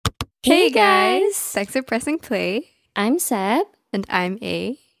Hey Hey guys! Thanks for pressing play. I'm Seb, And I'm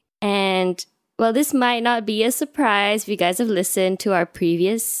A. and this might not be a surprise if you guys have listened to our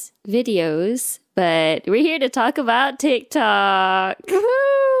previous videos, but we're here to talk about TikTok.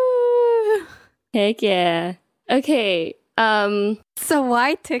 Woohoo! Heck yeah. Okay, So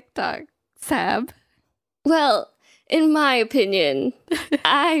why TikTok, Sab? well, in my opinion,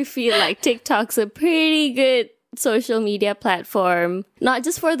 I feel like TikTok's a pretty good social media platform, not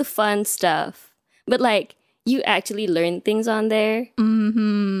just for the fun stuff, but like you actually learn things on there,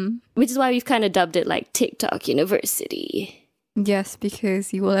 which is why we've kind of dubbed it like TikTok University. Yes,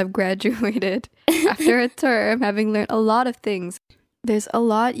 because you will have graduated after a term having learned a lot of things. There's a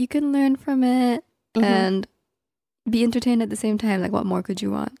lot you can learn from it and be entertained at the same time. Like, what more could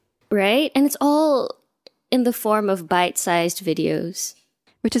you want? Right? And it's all in the form of bite-sized videos.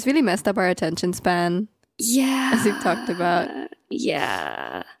 Which has really messed up our attention span, Yeah. as we've talked about.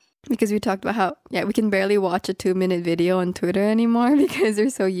 Yeah. Because we talked about how, we can barely watch a 2-minute video on Twitter anymore because we're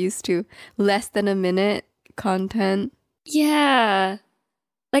so used to less than a minute content. Yeah.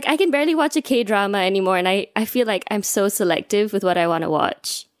 Like, I can barely watch a K-drama anymore, and I feel like I'm so selective with what I want to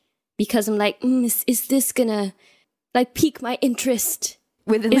watch. Because I'm like, is this gonna, like, pique my interest?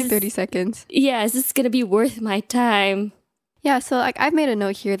 Within like 30 seconds. Yeah, is this gonna be worth my time? Yeah, so like I've made a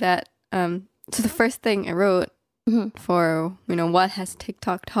note here that so the first thing I wrote for what has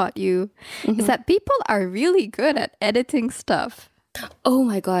TikTok taught you is that people are really good at editing stuff. Oh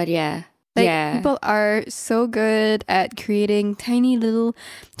my god, yeah. Like people are so good at creating tiny little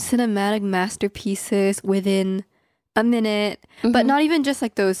cinematic masterpieces within a minute, but not even just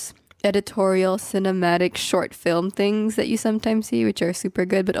like those editorial cinematic short film things that you sometimes see, which are super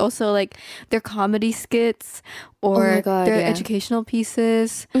good, but also like their comedy skits or their educational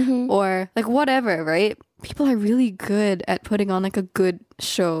pieces or like whatever, right? People are really good at putting on like a good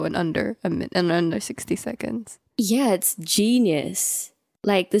show in under a minute and under 60 seconds. Yeah, it's genius.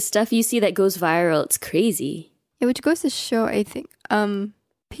 Like the stuff you see that goes viral, it's crazy. Yeah, which goes to show, I think,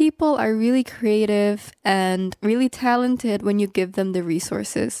 people are really creative and really talented when you give them the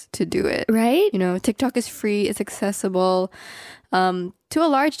resources to do it. Right? You know, TikTok is free, it's accessible to a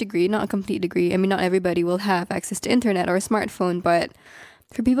large degree, not a complete degree. I mean, not everybody will have access to internet or a smartphone, but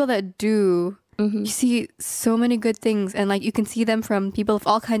for people that do, you see so many good things, and like you can see them from people of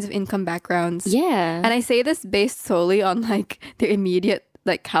all kinds of income backgrounds. Yeah. And I say this based solely on like their immediate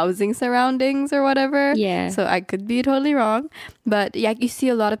like housing surroundings or whatever. Yeah. So I could be totally wrong. But yeah, you see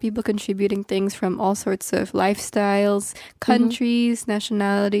a lot of people contributing things from all sorts of lifestyles, countries,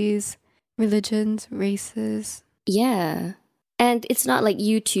 nationalities, religions, races. Yeah. And it's not like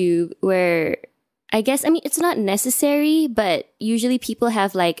YouTube where it's not necessary, but usually people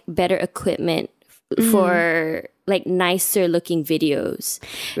have like better equipment for like nicer looking videos,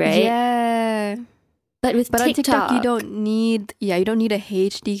 right? Yeah. But on TikTok, you don't need a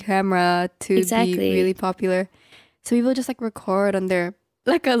HD camera to be really popular. So people just like record on their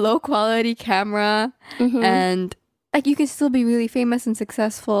like a low quality camera and like you can still be really famous and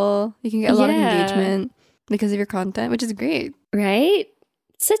successful. You can get a lot of engagement because of your content, which is great. Right?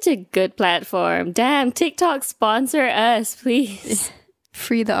 Such a good platform. Damn, TikTok sponsor us, please.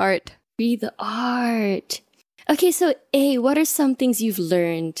 Free the art. Free the art. Okay, so A, what are some things you've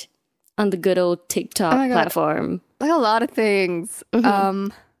learned on the good old TikTok platform? Like a lot of things.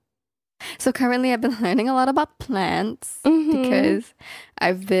 So currently I've been learning a lot about plants because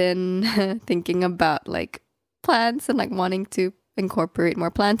I've been thinking about like plants and like wanting to incorporate more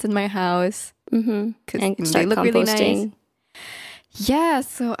plants in my house because they look really nice. Yeah,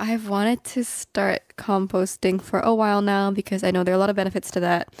 so I've wanted to start composting for a while now because I know there are a lot of benefits to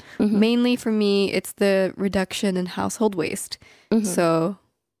that. Mainly for me, it's the reduction in household waste. So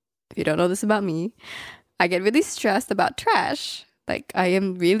if you don't know this about me, I get really stressed about trash. Like I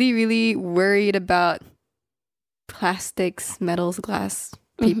am really, really worried about plastics, metals, glass,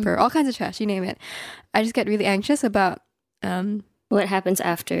 paper, all kinds of trash, you name it. I just get really anxious about what happens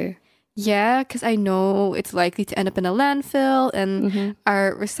after. Yeah, because I know it's likely to end up in a landfill and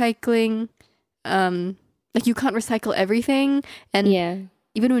our recycling, like you can't recycle everything. And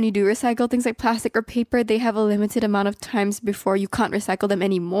even when you do recycle things like plastic or paper, they have a limited amount of times before you can't recycle them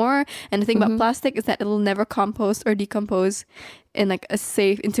anymore. And the thing about plastic is that it'll never compost or decompose in like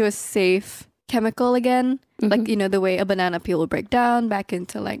into a safe chemical again. Like, you know, the way a banana peel will break down back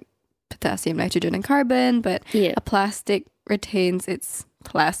into like potassium, nitrogen, and carbon. But a plastic retains its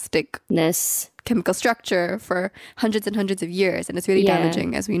plasticness chemical structure for hundreds and hundreds of years, and it's really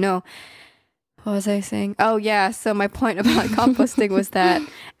damaging, as we know. What was I saying? Oh yeah, so my point about composting was that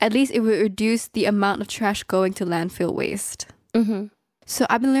at least it would reduce the amount of trash going to landfill waste. So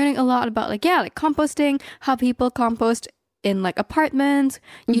I've been learning a lot about like composting, how people compost in like apartments.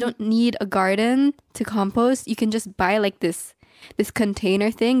 You don't need a garden to compost. You can just buy like this container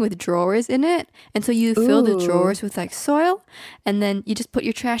thing with drawers in it. And so you fill the drawers with like soil, and then you just put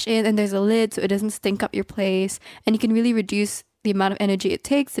your trash in, and there's a lid so it doesn't stink up your place. And you can really reduce the amount of energy it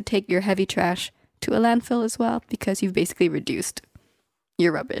takes to take your heavy trash to a landfill as well, because you've basically reduced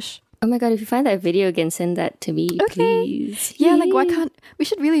your rubbish. Oh my god, if you find that video again, send that to me, please. Yeah, like why can't we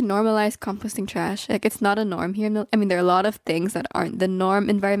should really normalize composting trash. Like it's not a norm here. I mean, there are a lot of things that aren't the norm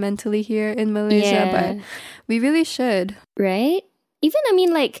environmentally here in Malaysia, but we really should. Right? Even, I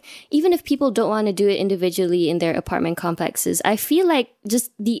mean, like, even if people don't want to do it individually in their apartment complexes, I feel like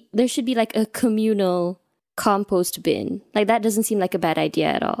there should be like a communal compost bin. Like that doesn't seem like a bad idea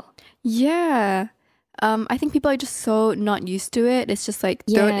at all. Yeah. I think people are just so not used to it. It's just like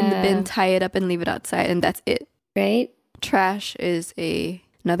throw it in the bin, tie it up, and leave it outside, and that's it. Right? Trash is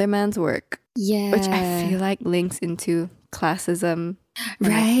another man's work. Yeah. Which I feel like links into classism.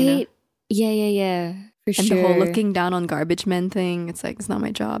 Right? Yeah. For and sure. the whole looking down on garbage men thing. It's like, it's not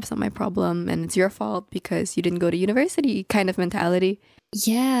my job, it's not my problem, and it's your fault because you didn't go to university kind of mentality.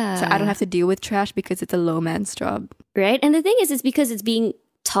 Yeah. So I don't have to deal with trash because it's a low man's job. Right? And the thing is, it's because it's being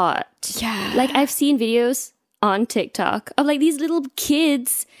taught. Yeah. Like I've seen videos on TikTok of like these little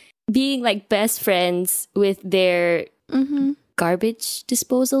kids being like best friends with their garbage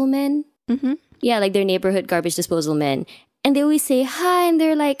disposal men. Yeah, like their neighborhood garbage disposal men. And they always say hi, and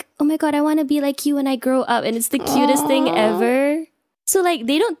they're like, oh my god, I want to be like you when I grow up. And it's the cutest thing ever. So like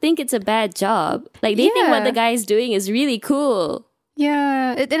they don't think it's a bad job. Like they think what the guy's doing is really cool.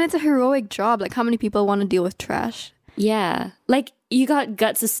 Yeah. And it's a heroic job. Like how many people want to deal with trash? Yeah. Like you got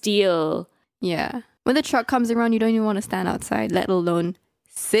guts of steel. Yeah. When the truck comes around, you don't even want to stand outside, let alone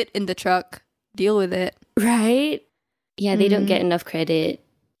sit in the truck, deal with it. Right? Yeah, they don't get enough credit.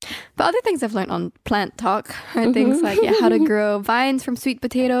 But other things I've learned on Plant Talk are things like how to grow vines from sweet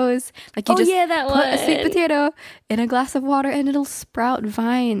potatoes. Like you just put a sweet potato in a glass of water and it'll sprout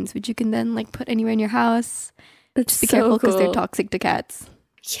vines, which you can then like put anywhere in your house. That's just be so careful because cool. they're toxic to cats.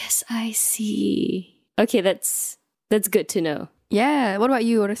 Yes, I see. Okay, that's good to know. Yeah. What about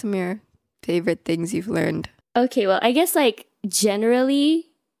you? What are some of your favorite things you've learned? Okay, well, I guess like generally,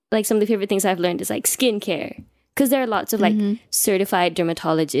 like some of the favorite things I've learned is like skincare. Because there are lots of like certified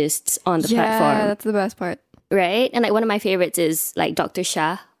dermatologists on the platform. Yeah, that's the best part. Right? And like one of my favorites is like Dr.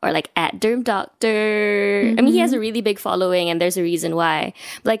 Shah or like at Derm Doctor. I mean, he has a really big following and there's a reason why.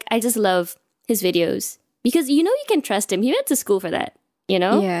 Like I just love his videos because you know you can trust him. He went to school for that, you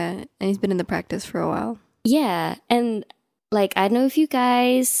know? Yeah, and he's been in the practice for a while. Yeah, and like I don't know if you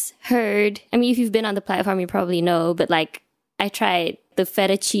guys heard. I mean, if you've been on the platform, you probably know. But like I tried the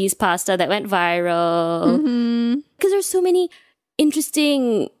feta cheese pasta that went viral because there's so many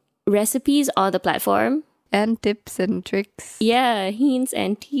interesting recipes on the platform and tips and tricks. Yeah, hints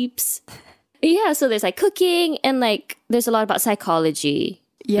and tips. Yeah, so there's like cooking and like there's a lot about psychology.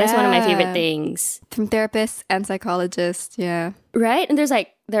 Yeah, that's one of my favorite things from therapists and psychologists. Yeah, right. And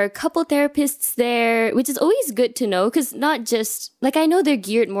there are a couple therapists there, which is always good to know because not just like I know they're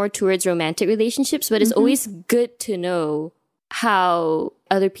geared more towards romantic relationships, but it's always good to know how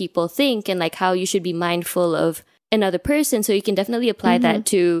other people think and like how you should be mindful of another person, so you can definitely apply that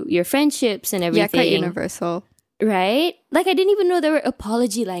to your friendships and everything. Yeah, quite universal, right? Like I didn't even know there were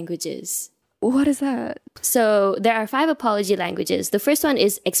apology languages. What is that? So there are 5 apology languages. The first one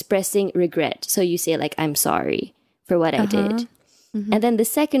is expressing regret. So you say like, I'm sorry for what I did. And then the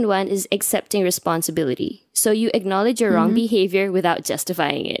second one is accepting responsibility. So you acknowledge your wrong behavior without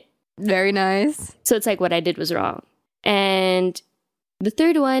justifying it. Very nice. So it's like what I did was wrong. And the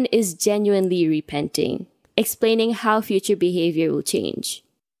third one is genuinely repenting, explaining how future behavior will change.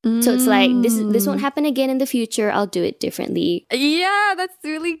 So it's like, this won't happen again in the future. I'll do it differently. Yeah, that's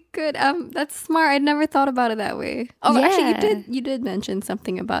really good. That's smart. I'd never thought about it that way. Oh, yeah. Actually, you did mention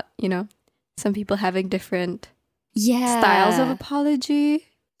something about, you know, some people having different styles of apology.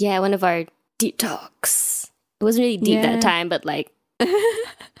 Yeah, one of our deep talks. It wasn't really deep that time, but like,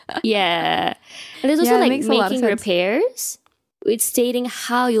 yeah. And there's also like making repairs. It's stating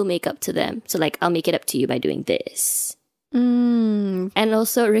how you'll make up to them. So like, I'll make it up to you by doing this. And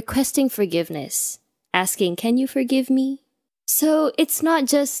also requesting forgiveness. Asking, can you forgive me? So it's not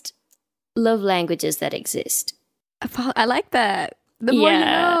just love languages that exist. I like that. The more you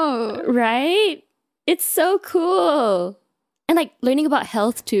know. Right? It's so cool. And like learning about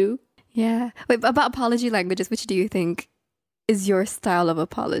health too. Yeah. Wait, about apology languages, which do you think is your style of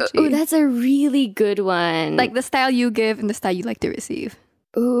apology? Oh, that's a really good one. Like the style you give and the style you like to receive.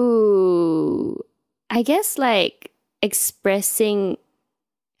 Ooh. I guess like expressing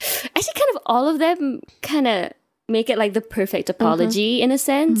Actually, kind of all of them kind of make it like the perfect apology in a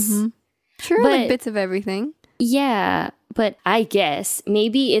sense. Sure, But like bits of everything. yeah, but I guess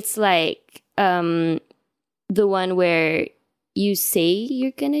maybe it's like the one where you say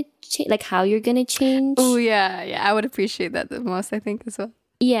you're gonna change, like how you're gonna change. Oh yeah, yeah. I would appreciate that the most, I think, as well.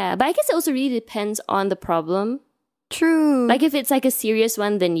 Yeah, but I guess it also really depends on the problem. True. Like if it's like a serious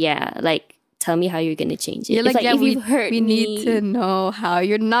one, then yeah, like tell me how you're gonna change it. You're like, yeah, if you've hurt we me, need to know how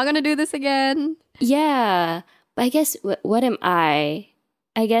you're not gonna do this again. yeah. But I guess what am I?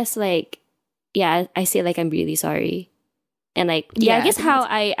 I guess like yeah, I say like I'm really sorry, and like yeah, Yeah, I I guess think how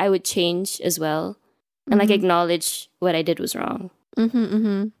I would change as well, and like acknowledge what I did was wrong.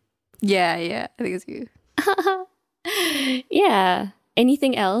 Yeah, yeah. I think it's you. Yeah.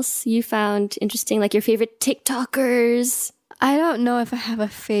 Anything else you found interesting? Like your favorite TikTokers? I don't know if I have a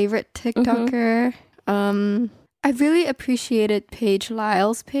favorite TikToker. I really appreciated Paige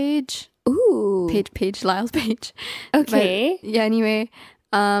Lyle's page. Ooh. Paige Lyle's page. Okay. But, yeah, anyway.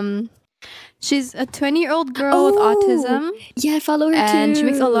 She's a 20-year-old girl with autism. Yeah, I follow her too. And she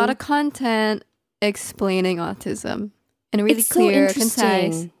makes a lot of content explaining autism in a really clear,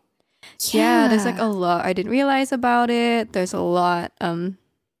 concise. Yeah, there's like a lot I didn't realize about it. There's a lot. I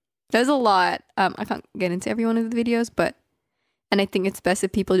can't get into every one of the videos, and I think it's best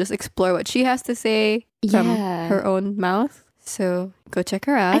if people just explore what she has to say from her own mouth. So go check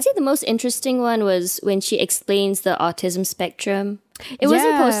her out. I'd say the most interesting one was when she explains the autism spectrum. It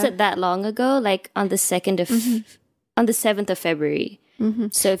wasn't posted that long ago, like on the 7th of February.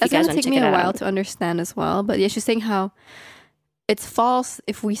 So if That's you guys want to check it out. gonna take me a while to understand as well. But yeah, she's saying how it's false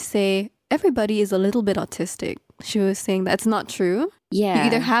if we say everybody is a little bit autistic. She was saying that's not true. Yeah. You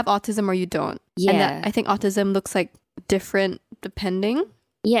either have autism or you don't. Yeah. And that, I think autism looks like different depending.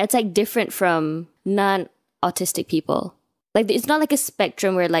 Yeah, it's like different from non-autistic people. Like it's not like a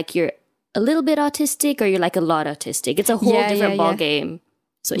spectrum where like you're a little bit autistic or you're like a lot autistic. It's a whole different ball game.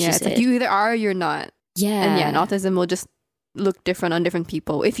 So she it's said. like you either are or you're not. Yeah. And autism will just look different on different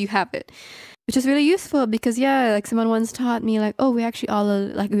people if you have it. Which is really useful because like someone once taught me like, oh, we actually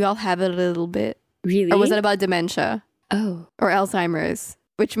we all have it a little bit. Really? Or was it about dementia? Oh. Or Alzheimer's,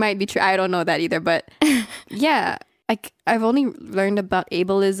 which might be true. I don't know that either, but yeah, like I've only learned about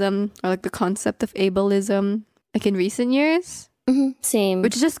ableism or like the concept of ableism like in recent years. Same.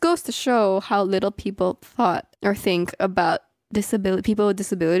 Which just goes to show how little people thought or think about people with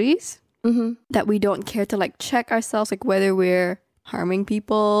disabilities. That we don't care to like check ourselves, like whether we're harming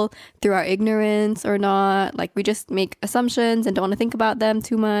people through our ignorance or not. Like we just make assumptions and don't want to think about them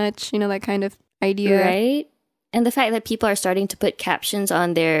too much, that kind of idea. Right? And the fact that people are starting to put captions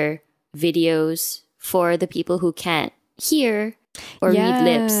on their videos for the people who can't hear or read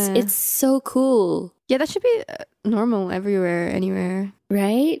lips. It's so cool. Yeah, that should be normal everywhere, anywhere.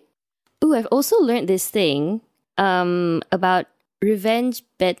 Right? Ooh, I've also learned this thing about revenge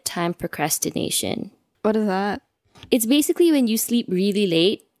bedtime procrastination. What is that? It's basically when you sleep really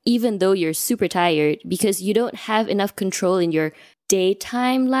late, even though you're super tired, because you don't have enough control in your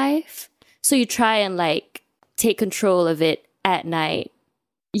daytime life. So you try and like take control of it at night.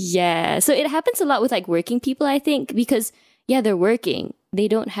 Yeah. So it happens a lot with like working people, I think, because they're working. They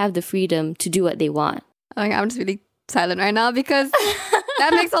don't have the freedom to do what they want. I'm just really silent right now because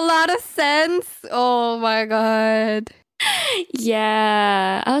that makes a lot of sense. Oh my God.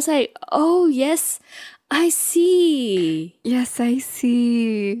 Yeah. I was like, oh, yes, I see. Yes, I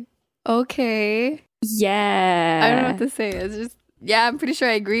see. Okay. Yeah. I don't know what to say. It's just, I'm pretty sure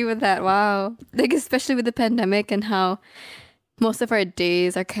I agree with that. Wow. Like, especially with the pandemic and how most of our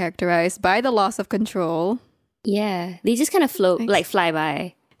days are characterized by the loss of control. Yeah. They just kind of float, like fly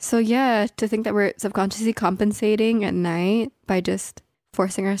by. So to think that we're subconsciously compensating at night by just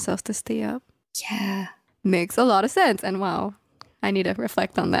forcing ourselves to stay up. Yeah. Makes a lot of sense. And wow, I need to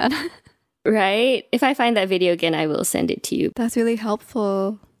reflect on that. Right? If I find that video again, I will send it to you. That's really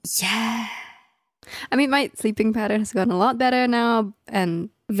helpful. Yeah. I mean, my sleeping pattern has gotten a lot better now and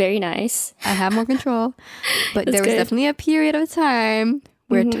very nice. I have more control. But there was definitely a period of time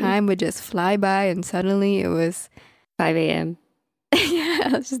where time would just fly by and suddenly it was 5 a.m. Yeah, I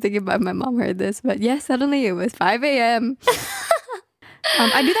was just thinking about my mom heard this, but suddenly it was 5 a.m.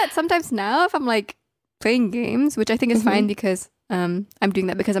 I do that sometimes now if I'm like playing games, which I think is fine because I'm doing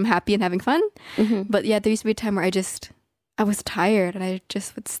that because I'm happy and having fun. But there used to be a time where I was tired and I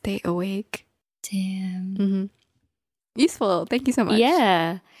just would stay awake. Damn. Useful. Thank you so much.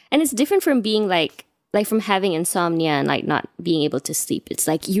 Yeah. And it's different from being like from having insomnia and like not being able to sleep. It's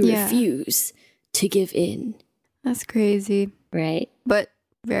like you refuse to give in. That's crazy. Right? But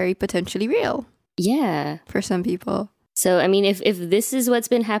very potentially real. Yeah. For some people. So, I mean, if this is what's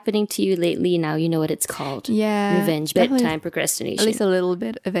been happening to you lately, now you know what it's called. Yeah. Revenge, bedtime, procrastination. At least a little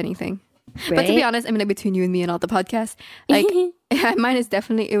bit of anything. Right? But to be honest, I mean, like between you and me and all the podcasts, like mine is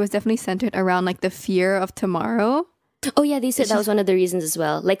it was definitely centered around like the fear of tomorrow. Oh yeah, they said that was one of the reasons as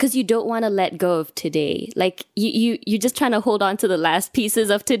well. Like, because you don't want to let go of today. Like, you're just trying to hold on to the last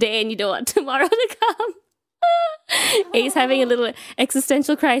pieces of today, and you don't want tomorrow to come. A's having a little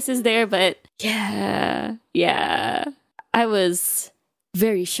existential crisis there, but yeah, I was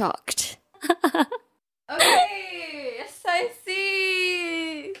very shocked. Okay, yes, I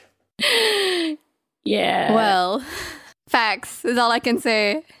see. Yeah. Well, facts is all I can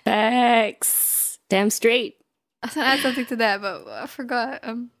say. Facts. Damn straight. I was gonna add something to that, but I forgot.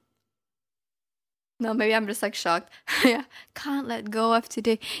 No, maybe I'm just like shocked. Yeah, can't let go of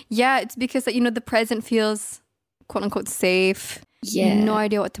today. Yeah, it's because like, the present feels quote unquote safe. Yeah. No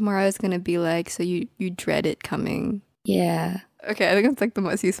idea what tomorrow is gonna be like, so you dread it coming. Yeah. Okay, I think it's like the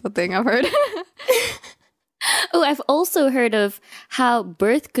most useful thing I've heard. Oh, I've also heard of how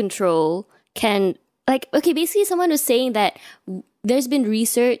birth control can, like, okay, basically someone was saying that there's been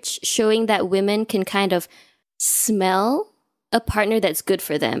research showing that women can kind of smell a partner that's good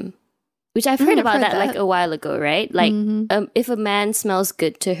for them, which I've heard about that like a while ago, right? Like, if a man smells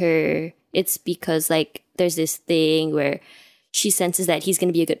good to her, it's because like there's this thing where she senses that he's going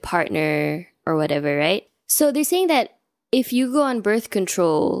to be a good partner or whatever, right? So they're saying that if you go on birth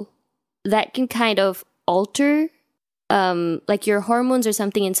control, that can kind of alter like your hormones or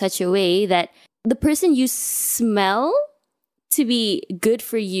something in such a way that the person you smell to be good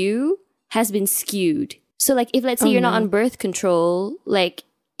for you has been skewed. So like if let's say you're not on birth control, like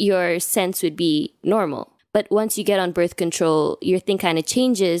your sense would be normal. But once you get on birth control, your thing kind of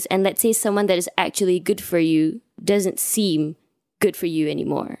changes. And let's say someone that is actually good for you doesn't seem good for you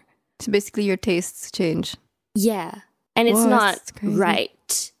anymore. So basically your tastes change. Yeah. And it's not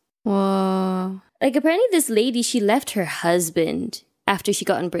right. Whoa. Like apparently this lady, she left her husband after she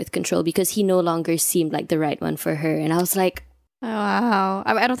got on birth control because he no longer seemed like the right one for her. And I was like, oh, wow.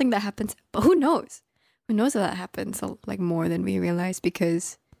 I don't think that happens. But who knows? Who knows if that happens like more than we realize,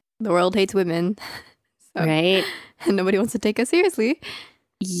 because the world hates women. So, right? And nobody wants to take us seriously.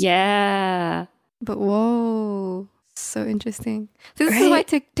 Yeah. But whoa, so interesting. So this is why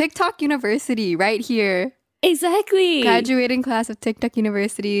TikTok University right here. Exactly. Graduating class of TikTok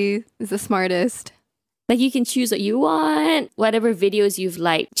University is the smartest. Like you can choose what you want. Whatever videos you've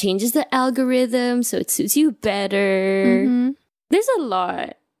liked changes the algorithm so it suits you better. Mm-hmm. There's a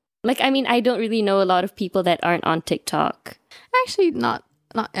lot. Like, I mean, I don't really know a lot of people that aren't on TikTok. Actually, not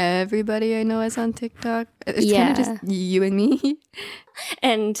everybody I know is on TikTok. It's kind of just you and me.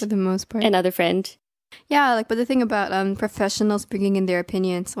 And for the most part. Another friend. Yeah, like, but the thing about professionals bringing in their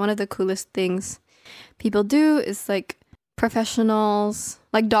opinions, one of the coolest things people do is like professionals,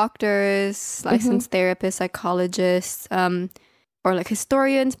 like doctors, licensed therapists, psychologists, or like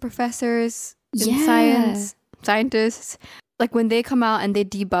historians, professors in scientists. Like when they come out and they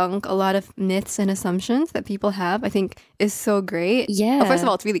debunk a lot of myths and assumptions that people have, I think is so great. Yeah. Well, first of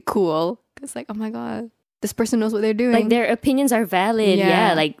all, it's really cool. It's like, oh my God, this person knows what they're doing. Like their opinions are valid.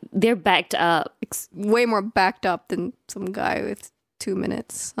 Yeah. Like they're backed up. It's way more backed up than some guy with 2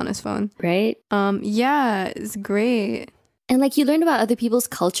 minutes on his phone. Right? Yeah, it's great. And like you learn about other people's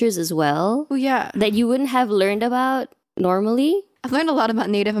cultures as well. Oh yeah. That you wouldn't have learned about normally. I've learned a lot about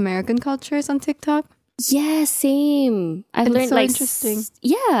Native American cultures on TikTok. Yeah, same. I've learned so like interesting.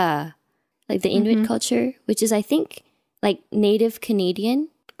 Yeah. Like the Inuit culture, which is I think like Native Canadian.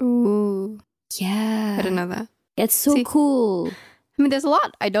 Ooh. Yeah. I didn't know that. It's so cool. I mean, there's a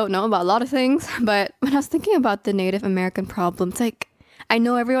lot I don't know about a lot of things, but when I was thinking about the Native American problem, it's like, I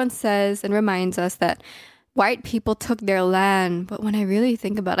know everyone says and reminds us that white people took their land, but when I really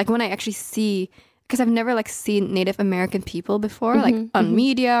think about it, like when I actually see, because I've never like seen Native American people before, like on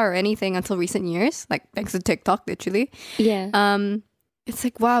media or anything until recent years, like thanks to TikTok, literally. Yeah. It's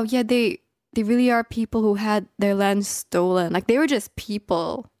like, wow, yeah, they really are people who had their land stolen. Like they were just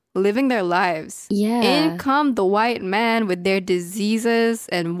people living their lives. Yeah. In come the white man with their diseases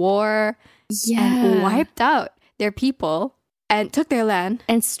and war. Yeah. And wiped out their people and took their land.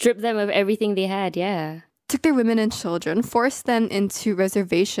 And stripped them of everything they had, yeah. Took their women and children, forced them into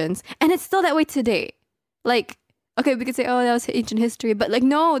reservations. And it's still that way today. Like, okay, we could say, oh, that was ancient history. But like,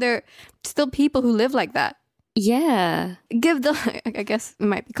 no, there are still people who live like that. Yeah. I guess it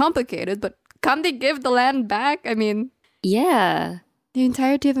might be complicated, but can't they give the land back? I mean. Yeah. The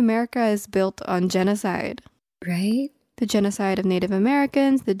entirety of America is built on genocide. Right? The genocide of Native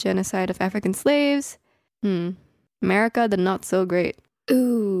Americans, the genocide of African slaves. America, the not so great.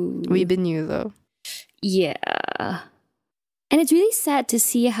 Ooh. We've been you, though. Yeah. And it's really sad to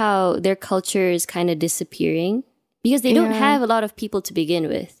see how their culture is kind of disappearing because they don't have a lot of people to begin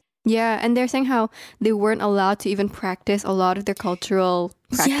with. Yeah, and they're saying how they weren't allowed to even practice a lot of their cultural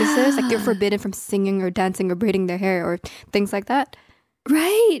practices. Like they're forbidden from singing or dancing or braiding their hair or things like that.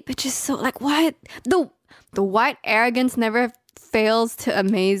 Right. Which is so like, what? The white arrogance never fails to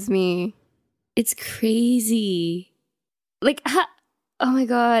amaze me. It's crazy. Like, oh my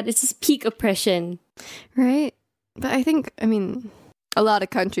God, it's just peak oppression. Right? But I mean, a lot of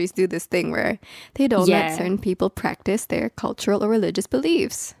countries do this thing where they don't let certain people practice their cultural or religious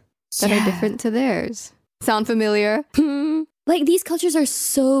beliefs that are different to theirs. Sound familiar? Like, these cultures are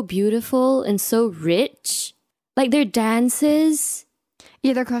so beautiful and so rich. Like, their dances.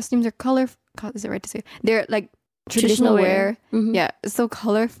 Yeah, their costumes are colorful. Is it right to say? They're like traditional wear. Mm-hmm. Yeah, it's so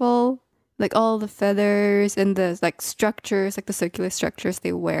colorful. Like all the feathers and the like structures, like the circular structures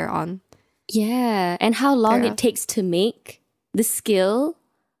they wear on. Yeah, and how long it takes to make the skill.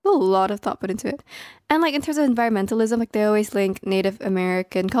 A lot of thought put into it. And like in terms of environmentalism, like they always link Native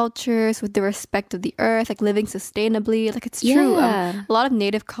American cultures with the respect of the earth, like living sustainably. Like it's true. A lot of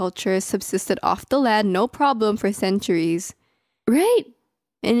Native cultures subsisted off the land, no problem for centuries. Right.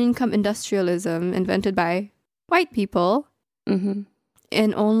 And in come industrialism invented by white people. Mm-hmm.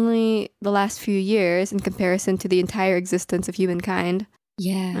 In only the last few years in comparison to the entire existence of humankind.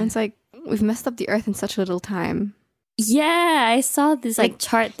 Yeah. And it's like, we've messed up the earth in such little time. Yeah, I saw this like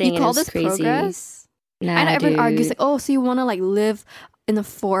chart thing. You call this crazy. Progress? Nah, and everyone dude. argues like, oh, so you want to like live in the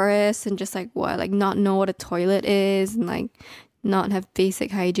forest and just like what, like not know what a toilet is and like not have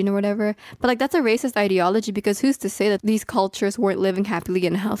basic hygiene or whatever. But like that's a racist ideology because who's to say that these cultures weren't living happily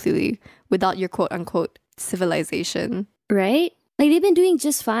and healthily without your quote unquote civilization? Right? Like they've been doing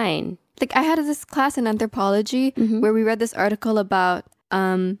just fine. Like I had this class in anthropology where we read this article about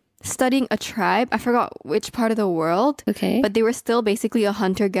studying a tribe. I forgot which part of the world. Okay. But they were still basically a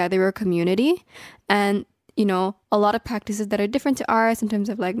hunter-gatherer community. And, you know, a lot of practices that are different to ours in terms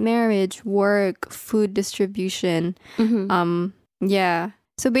of like marriage, work, food distribution. Yeah.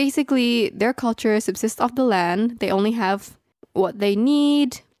 So basically their culture subsists off the land. They only have what they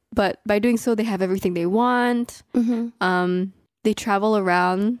need. But by doing so, they have everything they want. They travel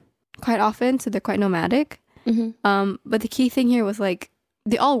around quite often. So they're quite nomadic. But the key thing here was like,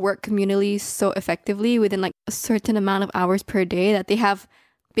 they all work communally so effectively within like a certain amount of hours per day that they have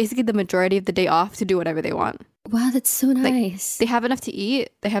basically the majority of the day off to do whatever they want. Wow, that's so nice. Like, they have enough to eat,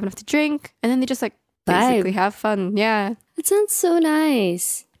 they have enough to drink, and then they just like basically have fun. Yeah. That sounds so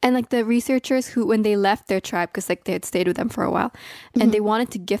nice. And like the researchers who, when they left their tribe, because like they had stayed with them for a while, and they wanted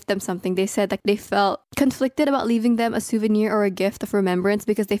to gift them something, they said like they felt conflicted about leaving them a souvenir or a gift of remembrance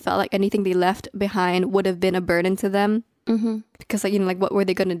because they felt like anything they left behind would have been a burden to them. Because like, you know, like what were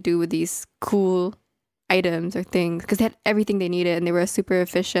they going to do with these cool items or things? Because they had everything they needed and they were a super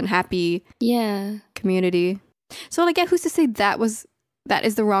efficient, happy community. So like, yeah, who's to say that is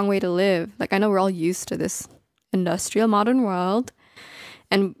the wrong way to live? Like I know we're all used to this industrial modern world.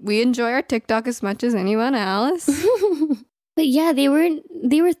 And we enjoy our TikTok as much as anyone else. But yeah, they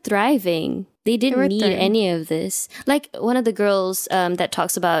were thriving. They didn't need any of this. Like one of the girls that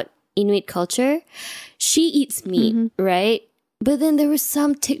talks about Inuit culture, she eats meat, right? But then there were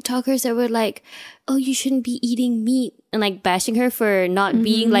some TikTokers that were like, oh, you shouldn't be eating meat. And like bashing her for not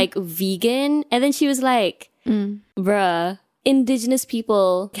being like vegan. And then she was like, bruh, indigenous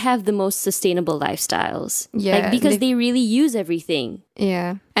people have the most sustainable lifestyles. Yeah. Like, because they really use everything.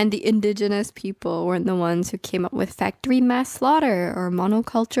 Yeah. And the indigenous people weren't the ones who came up with factory mass slaughter or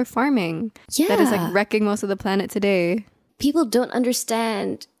monoculture farming. Yeah. That is like wrecking most of the planet today. People don't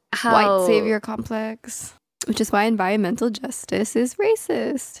understand how... White savior complex. Which is why environmental justice is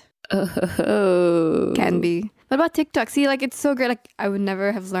racist. Oh. Can be. What about TikTok? See, like, it's so great. Like, I would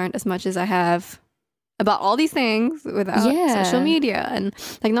never have learned as much as I have about all these things without social media. And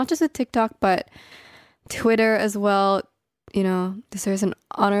like not just with TikTok, but Twitter as well. You know, deserves an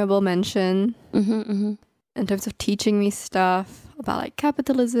honorable mention in terms of teaching me stuff about like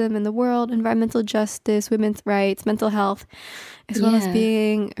capitalism in the world, environmental justice, women's rights, mental health, as well as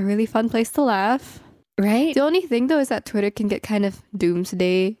being a really fun place to laugh. Right. The only thing though is that Twitter can get kind of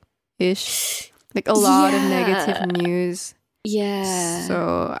doomsday-ish. Like a lot of negative news. Yeah.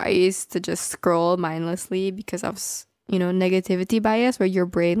 So I used to just scroll mindlessly because of, you know, negativity bias where your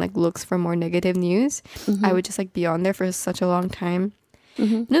brain like looks for more negative news. I would just like be on there for such a long time.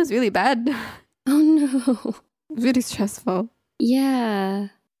 And it was really bad. Oh no. It was really stressful. Yeah.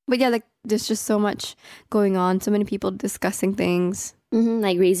 But yeah, like there's just so much going on. So many people discussing things.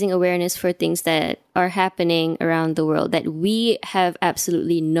 Like raising awareness for things that are happening around the world that we have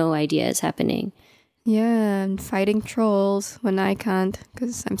absolutely no idea is happening. Yeah, and fighting trolls when I can't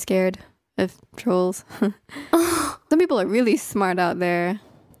because I'm scared of trolls. Some people are really smart out there.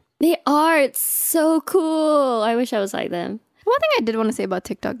 They are. It's so cool. I wish I was like them. One thing I did want to say about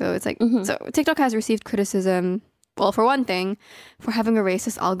TikTok, though, it's like, so TikTok has received criticism, well, for one thing, for having a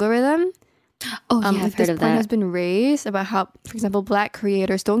racist algorithm. Oh, yeah, I've heard this of point that. has been raised about how, for example, Black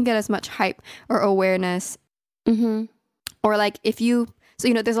creators don't get as much hype or awareness. Or like if you, so,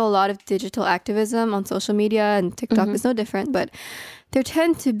 you know, there's a lot of digital activism on social media, and TikTok is no different, but there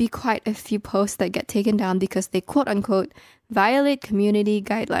tend to be quite a few posts that get taken down because they quote unquote violate community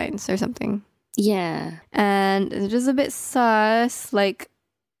guidelines or something. Yeah. And it's just a bit sus. Like,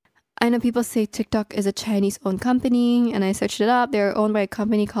 I know people say TikTok is a Chinese-owned company, and I searched it up. They're owned by a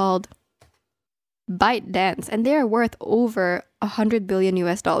company called ByteDance, and they're worth over $100 billion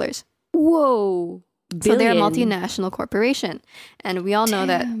US. Whoa. So they're a Billion. multinational corporation. And we all know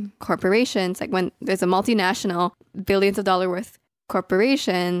that corporations, like when there's a multinational billions of dollar worth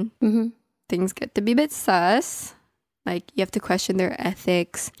corporation, things get to be a bit sus. Like, you have to question their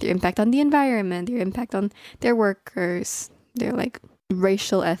ethics, their impact on the environment, their impact on their workers, their like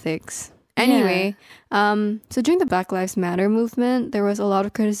racial ethics. Anyway, so during the Black Lives Matter movement, there was a lot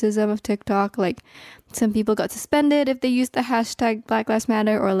of criticism of TikTok. Like, some people got suspended if they used the hashtag Black Lives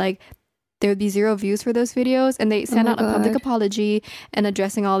Matter, or like there would be 0 views for those videos, and they sent out a public apology and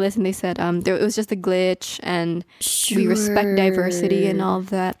addressing all this, and they said it was just a glitch, and we respect diversity and all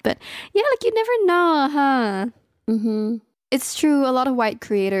of that. But yeah, like, you never know, huh? It's true, a lot of white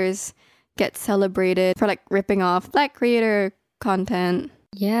creators get celebrated for like ripping off Black creator content.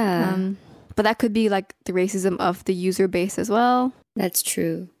 Yeah. But that could be like the racism of the user base as well. That's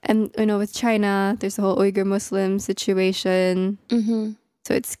true. And, you know, with China, there's the whole Uyghur Muslim situation.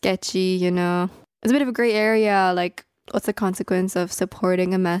 So it's sketchy, you know. It's a bit of a gray area. Like, what's the consequence of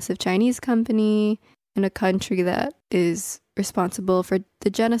supporting a massive Chinese company in a country that is responsible for the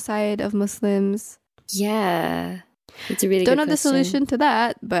genocide of Muslims? Yeah. It's a really Don't good have the question. solution to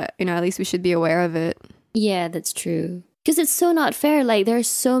that, but, you know, at least we should be aware of it. Yeah, that's true. Because it's so not fair. Like, there are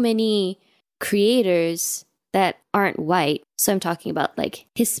so many creators that aren't white. So I'm talking about like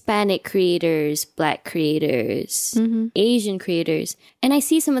Hispanic creators, Black creators, Asian creators. And I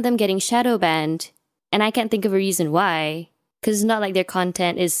see some of them getting shadow banned, and I can't think of a reason why. Because it's not like their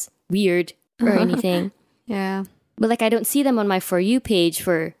content is weird or anything. Yeah. But like, I don't see them on my For You page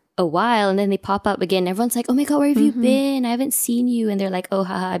for a while, and then they pop up again. Everyone's like, oh my God, where have you been? I haven't seen you. And they're like, oh,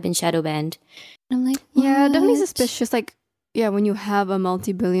 haha, I've been shadow banned. And I'm like, what? Yeah, definitely suspicious. Like, yeah, when you have a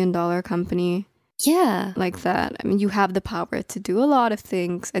multi-billion-dollar company like that, I mean, you have the power to do a lot of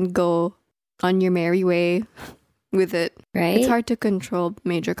things and go on your merry way with it. Right? It's hard to control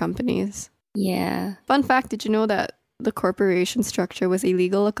major companies. Yeah. Fun fact, did you know that the corporation structure was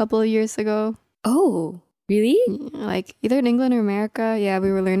illegal a couple of years ago? Oh, really? Like, either in England or America. Yeah,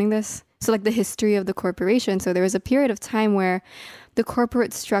 we were learning this. So, like, the history of the corporation. So there was a period of time where the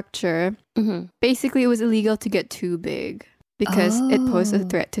corporate structure, basically it was illegal to get too big because it posed a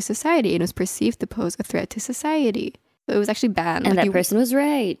threat to society, and it was perceived to pose a threat to society. So it was actually banned. And like, that person was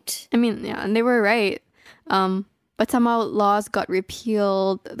right. I mean, yeah, and they were right. But somehow laws got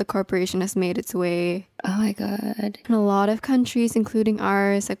repealed. The corporation has made its way. Oh my God. In a lot of countries, including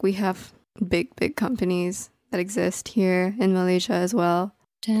ours, like, we have big companies that exist here in Malaysia as well.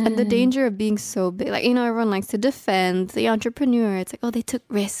 Damn. And the danger of being so big, like, you know, everyone likes to defend the entrepreneur. It's like, oh, they took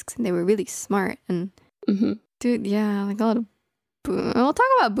risks and they were really smart. And dude, yeah, like a lot of we'll talk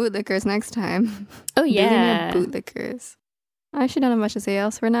about bootlickers next time. Oh yeah. Bootlickers. I actually don't have much to say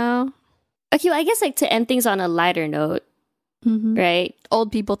else for now. Okay, well, I guess like to end things on a lighter note, right?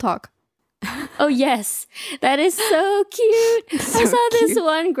 Old people talk. Oh yes, that is so cute. I saw this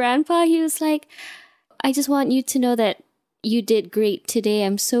one grandpa. He was like, "I just want you to know that you did great today.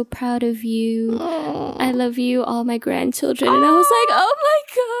 I'm so proud of you. I love you, all my grandchildren." And I was like, "Oh my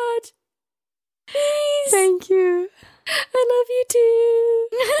God, please, Thank you. I love you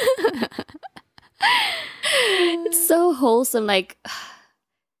too." It's so wholesome. Like,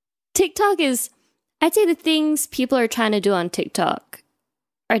 TikTok is, I'd say the things people are trying to do on TikTok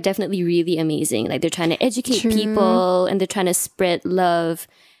are definitely really amazing. Like, they're trying to educate people, and they're trying to spread love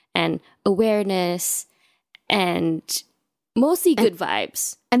and awareness and mostly good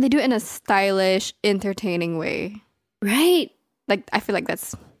vibes. And they do it in a stylish, entertaining way. Right? Like, I feel like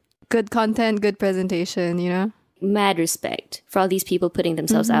that's good content, good presentation, you know? Mad respect for all these people putting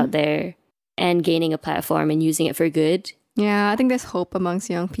themselves out there and gaining a platform and using it for good. Yeah, I think there's hope amongst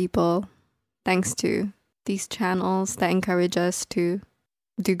young people thanks to these channels that encourage us to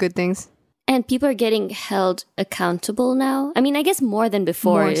do good things. And people are getting held accountable now. I mean, I guess more than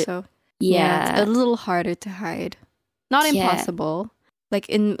before. More so. Yeah. It's a little harder to hide. Not impossible. Like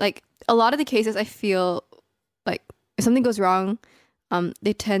in like a lot of the cases, I feel like if something goes wrong,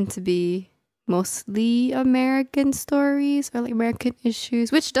 they tend to be mostly American stories or like American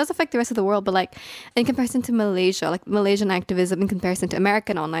issues, which does affect the rest of the world. But like in comparison to Malaysia, like Malaysian activism in comparison to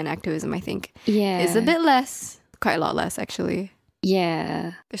American online activism, I think is a bit less, quite a lot less actually.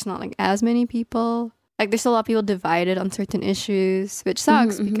 Yeah. There's not like as many people. Like there's a lot of people divided on certain issues, which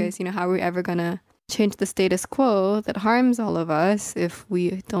sucks because, you know, how are we ever gonna change the status quo that harms all of us if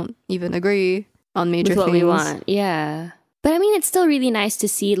we don't even agree on major with what things we want? Yeah. But I mean, it's still really nice to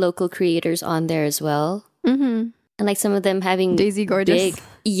see local creators on there as well. And like some of them having Daisy Gorgeous.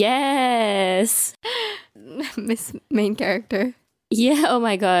 Yes. Miss main character. Yeah. Oh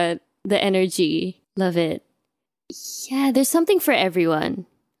my God. The energy. Love it. Yeah. There's something for everyone.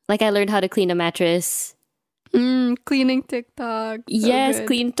 Like I learned how to clean a mattress. Cleaning TikTok. So yes. good.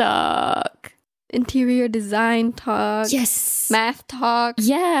 Clean talk. Interior design talk. Yes. Math talk.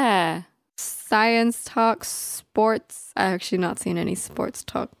 Yeah. Science talk. Sports. I've actually not seen any sports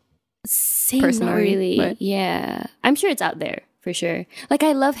talk. Same, personally, not really. but- Yeah. I'm sure it's out there for sure. Like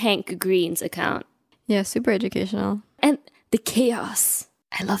I love Hank Green's account. Yeah, super educational. And the chaos.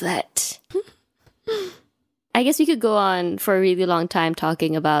 I love that. I guess we could go on for a really long time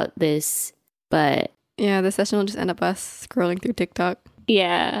talking about this, but Yeah, the session will just end up us scrolling through TikTok.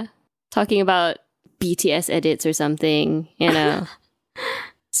 yeah, talking about BTS edits or something, you know,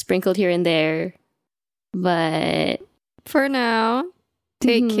 sprinkled here and there. But For now,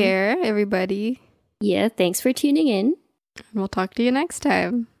 take care, everybody. yeah, thanks for tuning in. And we'll talk to you next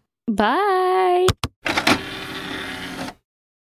time. Bye.